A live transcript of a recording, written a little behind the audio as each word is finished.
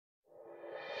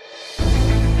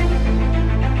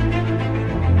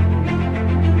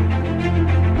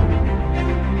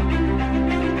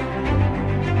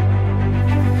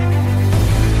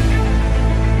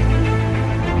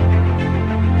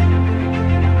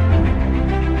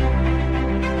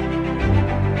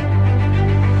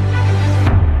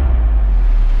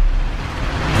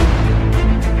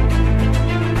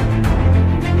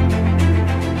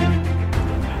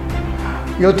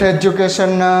Youth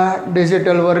એજ્યુકેશનના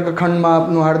digital વર્ગખંડમાં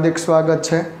આપનું હાર્દિક સ્વાગત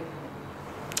છે।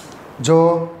 જો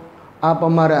આપ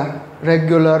અમારા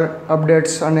રેગ્યુલર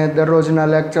અપડેટ્સ અને દરરોજના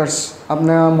લેક્ચર્સ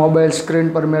આપને મોબાઈલ સ્ક્રીન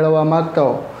પર મેળવવા માગતા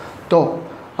હો તો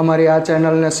અમારી આ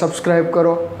ચેનલને સબસ્ક્રાઈબ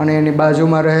કરો અને એની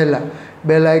બાજુમાં રહેલા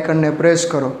બેલ આઇકનને પ્રેસ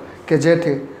કરો કે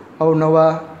જેથી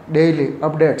અવનવા ડેઇલી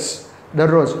અપડેટ્સ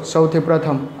દરરોજ સૌથી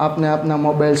પ્રથમ આપને આપના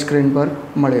મોબાઈલ સ્ક્રીન પર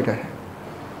મળી રહે।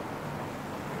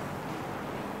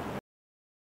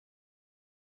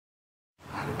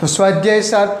 તો સ્વાધ્યાય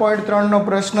 7.3નો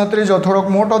પ્રશ્ન ત્રીજો થોડોક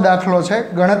મોટો દાખલો છે।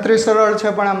 ગણતરી સરળ છે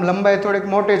પણ આમ લંબાઈ થોડીક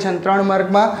મોટી છે અને 3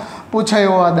 માર્કમાં પૂછાય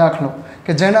એવો આ દાખલો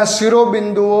કે જેના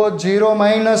શિરોબિંદુઓ 0,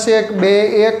 -1, 2,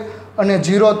 1 અને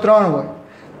 0, 3 હોય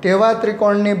તેવા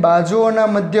ત્રિકોણની બાજુઓના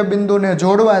મધ્યબિંદુને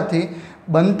જોડવાથી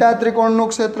બનતા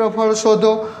ત્રિકોણનું ક્ષેત્રફળ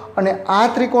શોધો અને આ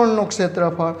ત્રિકોણનું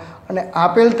ક્ષેત્રફળ અને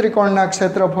આપેલ ત્રિકોણના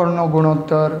ક્ષેત્રફળનો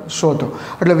ગુણોત્તર શોધો।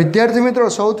 એટલે વિદ્યાર્થી મિત્રો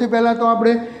સૌથી પહેલાં તો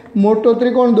આપણે મોટો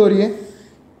ત્રિકોણ દોરીએ।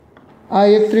 આ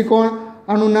એક ત્રિકોણ,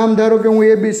 આનું નામ ધારો કે હું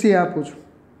ABC આપું છું,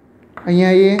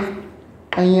 અહીંયા A,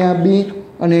 અહીંયા B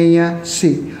અને અહીંયા C।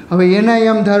 હવે એના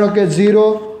યામ ધારો કે 0,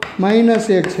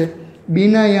 -1 છે,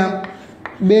 Bના યામ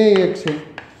 2, 1 છે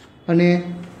અને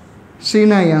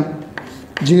Cના યામ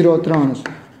 0, 3 છે।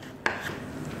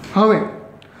 હવે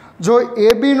જો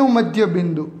ABનું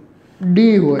મધ્યબિંદુ D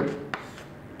હોય,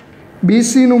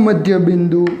 BCનું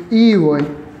મધ્યબિંદુ E હોય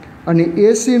અને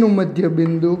ACનું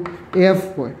મધ્યબિંદુ F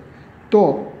હોય તો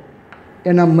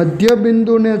એના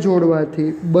મધ્યબિંદુને જોડવાથી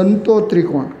બનતો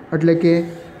ત્રિકોણ એટલે કે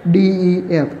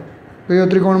DEF, કયો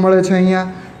ત્રિકોણ મળે છે અહીંયા?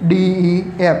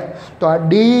 DEF। તો આ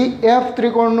DEF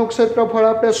ત્રિકોણનું ક્ષેત્રફળ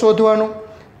આપણે શોધવાનું।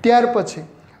 ત્યાર પછી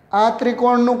આ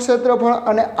ત્રિકોણનું ક્ષેત્રફળ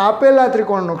અને આપેલા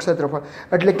ત્રિકોણનું ક્ષેત્રફળ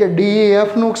એટલે કે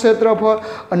DEFનું ક્ષેત્રફળ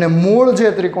અને મૂળ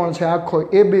જે ત્રિકોણ છે આખો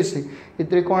ABC એ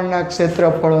ત્રિકોણના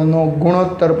ક્ષેત્રફળનો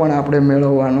ગુણોત્તર પણ આપણે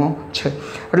મેળવવાનો છે।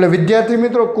 એટલે વિદ્યાર્થી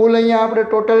મિત્રો કુલ અહીંયા આપણે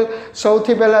ટોટલ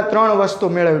સૌથી પહેલાં 3 વસ્તુ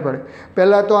મેળવવી પડે।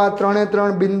 પહેલાં તો આ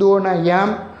 3 બિંદુઓના યામ,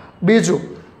 બીજું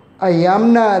આ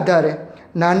યામના આધારે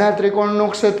નાના ત્રિકોણનું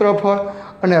ક્ષેત્રફળ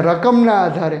અને રકમના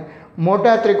આધારે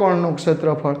મોટા ત્રિકોણનું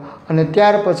ક્ષેત્રફળ અને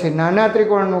ત્યાર પછી નાના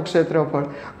ત્રિકોણનું ક્ષેત્રફળ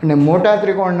અને મોટા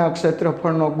ત્રિકોણના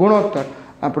ક્ષેત્રફળનો ગુણોત્તર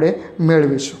આપણે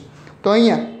મેળવીશું। તો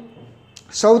અહીંયા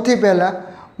સૌથી પહેલાં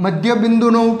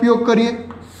મધ્યબિંદુનો ઉપયોગ કરીએ,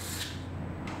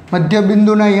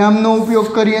 મધ્યબિંદુના યામનો ઉપયોગ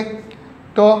કરીએ।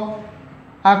 તો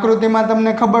આકૃતિમાં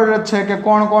તમને ખબર જ છે કે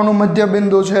કોણ કોનું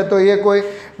મધ્યબિંદુ છે, તો એ કોઈ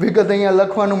વિગત અહીંયા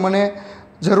લખવાનું મને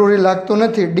જરૂરી લાગતું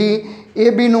નથી।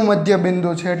 DABનું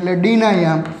મધ્યબિંદુ છે એટલે Dના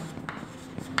યામ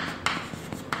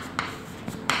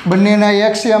બંનેના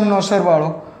x યામનો સરવાળો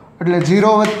એટલે 0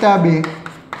 + 2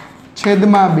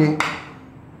 છેદમાં 2,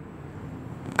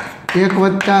 1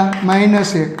 +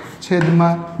 -1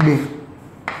 છેદમાં 2,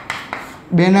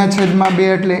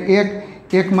 2/2 એટલે 1,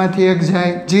 1માંથી 1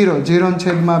 જાય 0,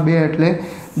 0/2 એટલે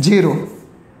 0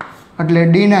 એટલે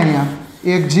Dના યામ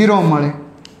 1, 0 મળે।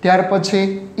 ત્યાર પછી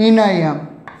Eના યામ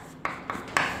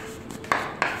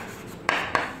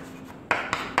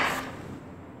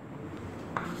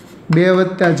 2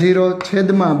 + 0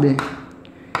 છેદમાં 2,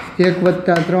 1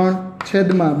 + 3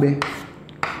 છેદમાં 2,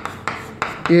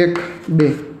 1,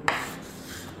 2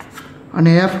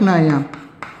 અને Fના યામ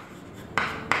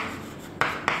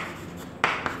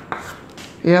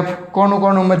F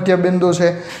કોનું મધ્યબિંદુ છે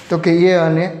તો કે A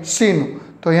અને Cનું।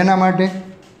 તો એના માટે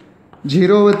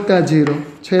 0 + 0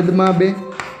 છેદમાં 2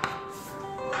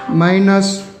 -1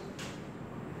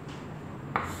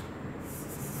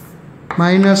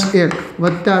 +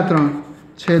 3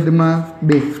 છેદમાં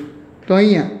 2। તો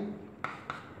અહીંયા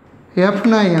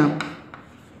Fના યામ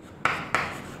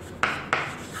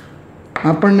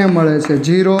આપણને મળે છે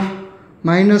 0,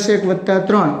 -1 +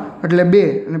 3 એટલે 2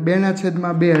 અને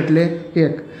 2/2 એટલે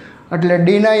 1 એટલે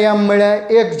Dના યામ મળ્યા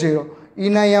 1, 0,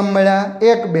 Eના યામ મળ્યા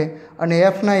 1, 2 અને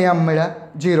Fના યામ મળ્યા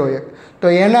 0, 1। તો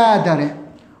એના આધારે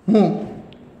હું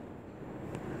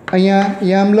અહીંયા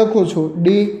યામ લખું છું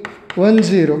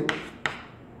D10,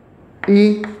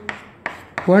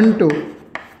 E12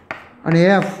 અને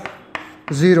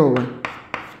F01।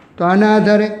 તો આના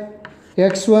આધારે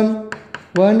x1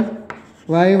 1,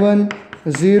 y1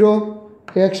 0,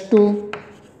 x2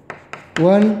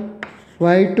 1,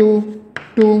 y2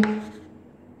 2,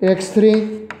 x3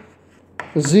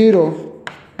 0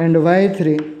 and y3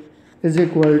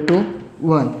 =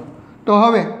 1। તો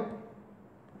હવે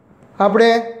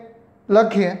આપણે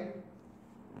લખીએ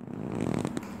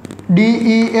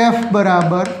DEF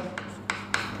બરાબર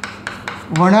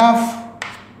વણાફ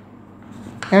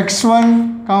x1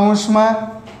 કૌંસમાં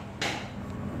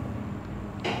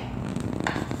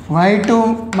y2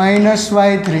 minus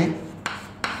y3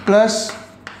 plus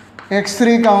x3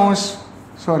 કૌંસ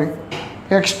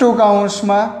x2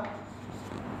 કૌંસમાં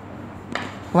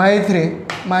y3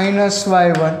 minus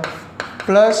y1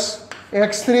 plus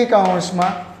x3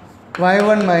 કૌંસમાં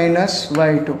y1 માઇનસ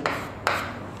y2.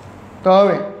 તો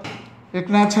હવે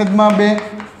 1/2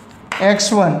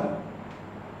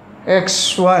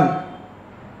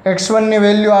 x1 ની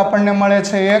વેલ્યુ આપણને મળે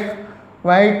છે 1,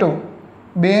 y2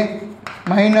 2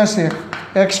 minus 1,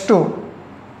 x2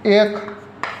 1,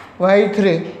 y3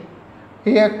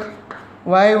 1,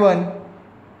 y1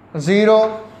 0,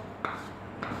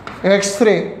 x3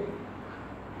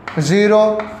 0,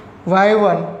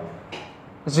 y1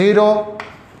 0,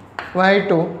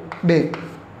 y2 2.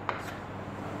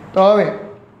 તો હવે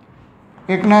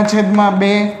 1/2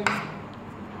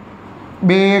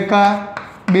 2 એકા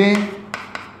 2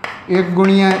 1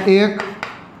 ગુણ્યા 1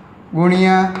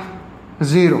 ગુણ્યા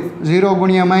 0 0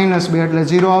 ગુણ્યા -2 એટલે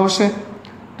 0 આવશે.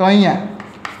 તો અહીંયા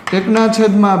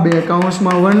 1/2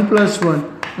 કૌંસમાં 1 + 1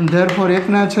 ધેરફોર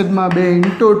 1/2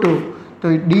 × 2 તો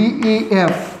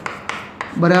DEF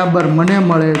બરાબર મને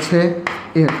મળે છે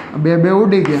 1. 2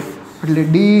 ઉડી ગયા એટલે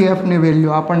DEF ની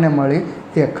વેલ્યુ આપણને મળી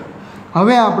 1.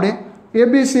 હવે આપણે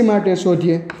ABC માટે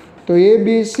શોધીએ. તો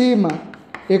ABCમાં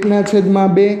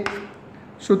 1/2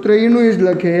 સૂત્ર એનું જ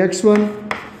લખીએ x1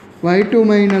 y2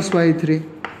 માઇનસ y3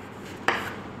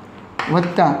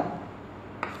 વત્તા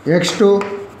x2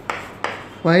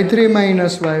 y3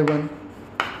 માઇનસ y1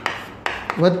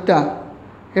 વત્તા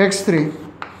x3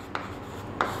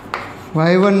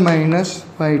 y1 માઇનસ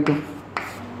y2.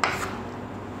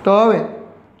 તો હવે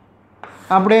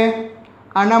આપણે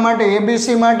આના માટે ABC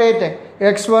માટે તે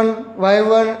x1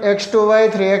 y1 x2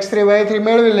 y3 x3 y3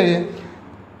 મેળવી લઈએ.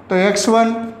 તો x1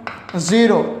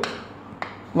 0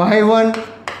 y1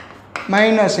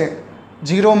 માઇનસ 1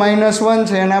 0 માઇનસ 1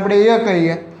 છે એને આપણે a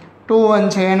કહીએ, 2 1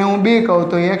 છે એને હું b કહું.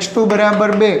 તો x2 બરાબર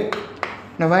 2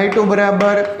 ને y2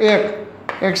 બરાબર 1,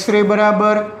 x3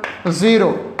 બરાબર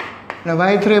 0 ને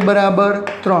y3 બરાબર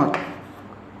 3.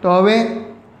 તો હવે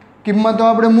કિંમતો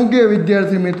આપણે મૂકીએ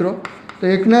વિદ્યાર્થી મિત્રો. તો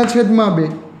 1/2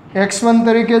 x1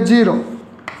 તરીકે 0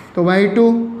 તો y2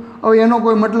 હવે એનો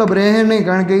કોઈ મતલબ રહે નહીં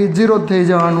કારણ કે એ 0 જ થઈ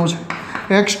જવાનું છે.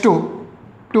 x2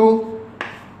 2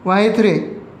 y3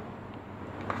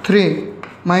 3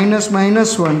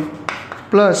 -1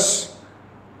 plus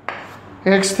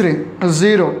x3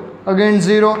 0 again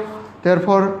 0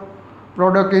 therefore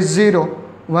product is 0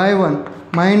 y1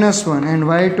 -1 and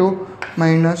y2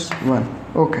 -1.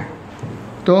 Okay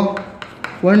તો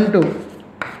 1 2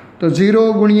 તો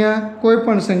 0 ગુણ્યા કોઈ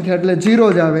પણ સંખ્યા એટલે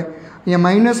 0 જ આવે.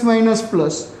 અહીંયા માઇનસ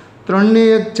પ્લસ 3 ને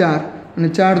 1 4 અને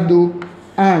 4 દુ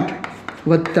 8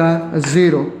 વત્તા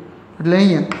 0 એટલે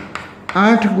અહીંયા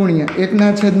 8 ગુણ્યા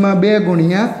 1/2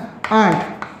 ગુણ્યા 8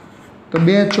 તો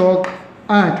 2 ચોક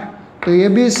 8. તો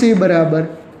ABC બરાબર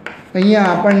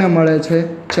અહીંયા આપણને મળે છે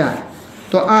 4.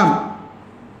 તો આમ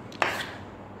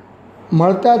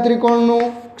મળતા ત્રિકોણનું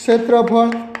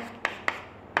ક્ષેત્રફળ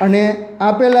અને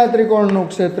આપેલા ત્રિકોણનું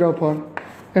ક્ષેત્રફળ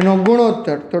એનો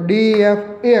ગુણોત્તર તો DEF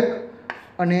 1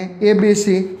 અને ABC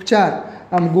 4.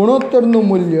 આમ ગુણોત્તરનું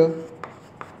મૂલ્ય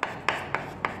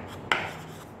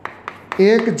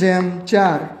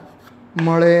 1/4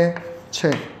 મળે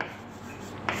છે.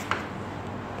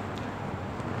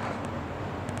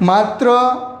 માત્ર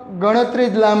ગણતરી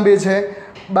જ લાંબી છે.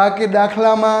 બાકી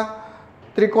દાખલામાં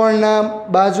ત્રિકોણના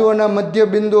બાજુઓના મધ્ય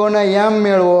બિંદુઓના યામ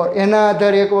મેળવો, એના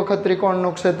આધારે એક વખત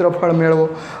ત્રિકોણનું ક્ષેત્રફળ મેળવો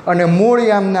અને મૂળ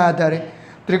યામના આધારે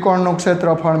ત્રિકોણનું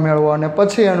ક્ષેત્રફળ મેળવો અને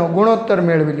પછી એનો ગુણોત્તર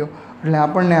મેળવી લો એટલે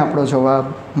આપણને આપણો જવાબ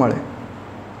મળે.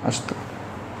 અસ્તુ.